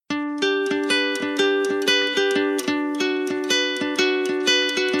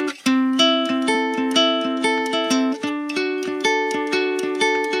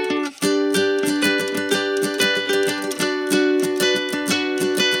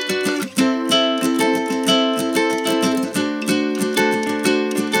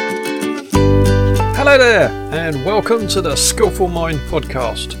Hello there, and welcome to the Skillful Mind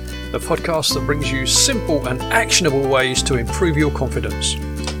podcast, the podcast that brings you simple and actionable ways to improve your confidence.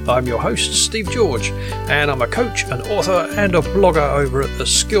 I'm your host, Steve George, and I'm a coach, an author, and a blogger over at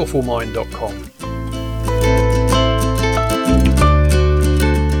theskillfulmind.com.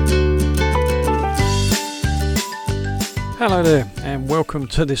 Hello there, and welcome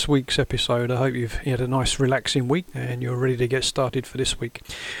to this week's episode. I hope you've had a nice relaxing week and you're ready to get started for this week.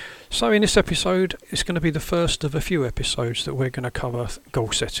 So in this episode, it's going to be the first of a few episodes that we're going to cover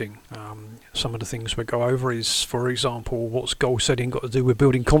goal setting. Some of the things we go over is, for example, what's goal setting got to do with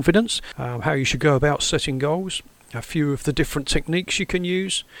building confidence, how you should go about setting goals, a few of the different techniques you can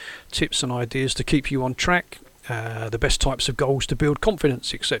use, tips and ideas to keep you on track, the best types of goals to build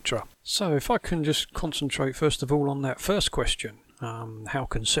confidence, etc. So if I can just concentrate first of all on that first question, how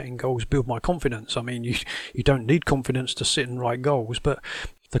can setting goals build my confidence? I mean, you don't need confidence to set and write goals, but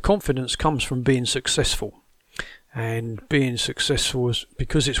the confidence comes from being successful. And being successful is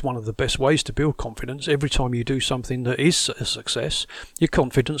because it's one of the best ways to build confidence. Every time you do something that is a success, your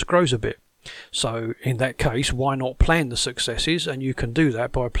confidence grows a bit. So in that case, why not plan the successes? And you can do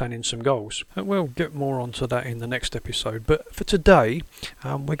that by planning some goals. And we'll get more onto that in the next episode. But for today,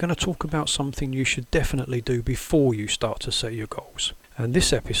 we're going to talk about something you should definitely do before you start to set your goals. And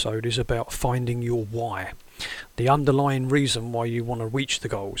this episode is about finding your why, the underlying reason why you want to reach the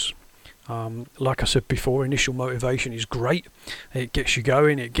goals. Like I said before, initial motivation is great. It gets you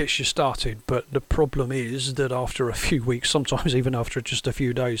going, it gets you started. But the problem is that after a few weeks, sometimes even after just a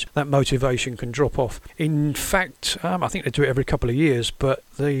few days, that motivation can drop off. In fact, I think they do it every couple of years, but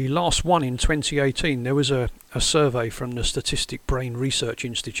the last one in 2018, there was a survey from the Statistic Brain Research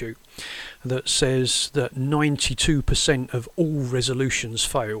Institute that says that 92% of all resolutions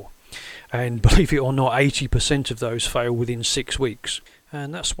fail. And believe it or not, 80% of those fail within 6 weeks.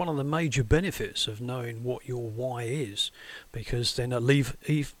 And that's one of the major benefits of knowing what your why is, because then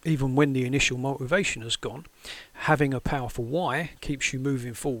even when the initial motivation has gone, having a powerful why keeps you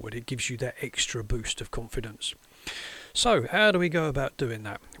moving forward. It gives you that extra boost of confidence. So how do we go about doing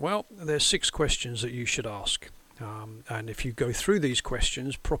that? Well, there's 6 questions that you should ask. And if you go through these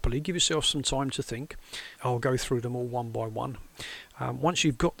questions properly, give yourself some time to think. I'll go through them all one by one. Once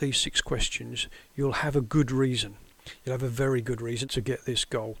you've got these 6 questions, you'll have a good reason. You'll have a very good reason to get this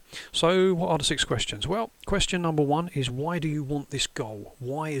goal. So what are the 6 questions? Well, question number 1 is, why do you want this goal?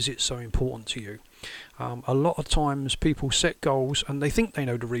 Why is it so important to you? A lot of times people set goals and they think they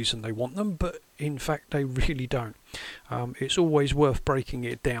know the reason they want them, but in fact they really don't. It's always worth breaking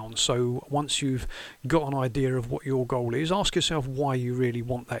it down. So once you've got an idea of what your goal is, ask yourself why you really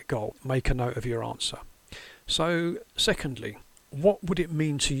want that goal. Make a note of your answer. So secondly, what would it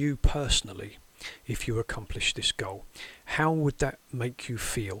mean to you personally if you accomplish this goal? How would that make you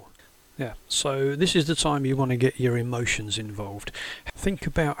feel? Yeah, so this is the time you want to get your emotions involved. Think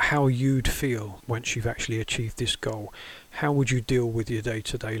about how you'd feel once you've actually achieved this goal. How would you deal with your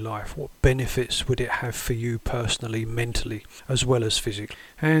day-to-day life? What benefits would it have for you personally, mentally, as well as physically?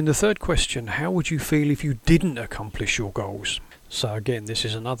 And the third question, how would you feel if you didn't accomplish your goals? So again, this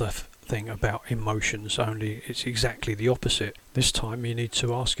is another thing about emotions, only it's exactly the opposite. This time you need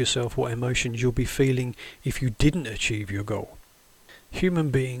to ask yourself what emotions you'll be feeling if you didn't achieve your goal. Human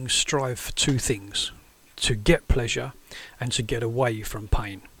beings strive for 2 things: to get pleasure and to get away from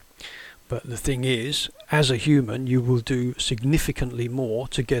pain. But the thing is, as a human, you will do significantly more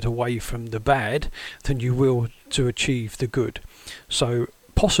to get away from the bad than you will to achieve the good. So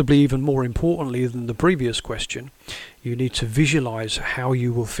possibly even more importantly than the previous question, you need to visualize how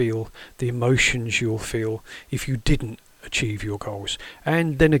you will feel, the emotions you'll feel if you didn't achieve your goals.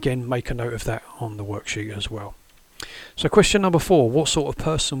 And then again, make a note of that on the worksheet as well. So question number 4, what sort of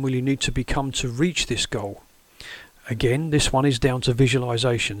person will you need to become to reach this goal? Again, this one is down to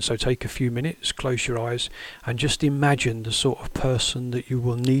visualization. So take a few minutes, close your eyes, and just imagine the sort of person that you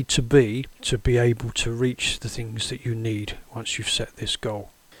will need to be able to reach the things that you need once you've set this goal.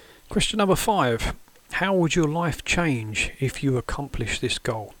 Question number 5, how would your life change if you accomplish this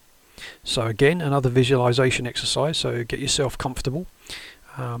goal? So again, another visualization exercise. So get yourself comfortable.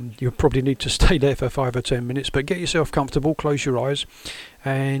 You'll probably need to stay there for 5 or 10 minutes, but get yourself comfortable, close your eyes,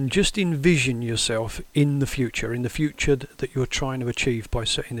 and just envision yourself in the future that you're trying to achieve by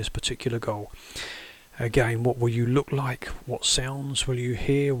setting this particular goal. Again, what will you look like? What sounds will you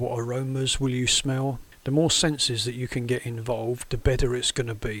hear? What aromas will you smell? The more senses that you can get involved, the better it's going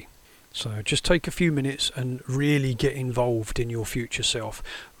to be. So just take a few minutes and really get involved in your future self.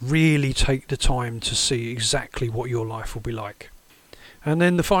 Really take the time to see exactly what your life will be like. And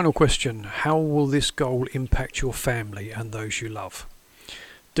then the final question, how will this goal impact your family and those you love?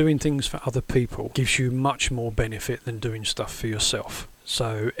 Doing things for other people gives you much more benefit than doing stuff for yourself.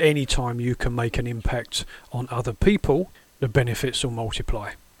 So anytime you can make an impact on other people, the benefits will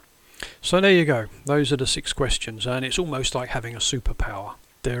multiply. So there you go. Those are the 6 questions, and it's almost like having a superpower.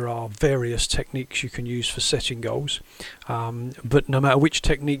 There are various techniques you can use for setting goals, but no matter which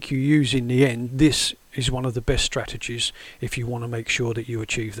technique you use in the end, this is one of the best strategies if you want to make sure that you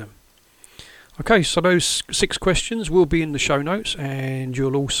achieve them. Okay, so those 6 questions will be in the show notes, and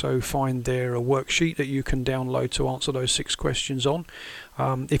you'll also find there a worksheet that you can download to answer those 6 questions on.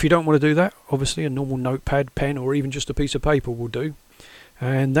 If you don't want to do that, obviously a normal notepad, pen, or even just a piece of paper will do.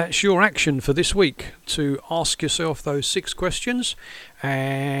 And that's your action for this week, to ask yourself those 6 questions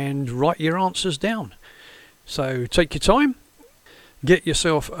and write your answers down. So take your time, get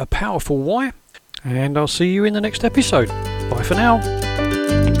yourself a powerful why, and I'll see you in the next episode. Bye for now.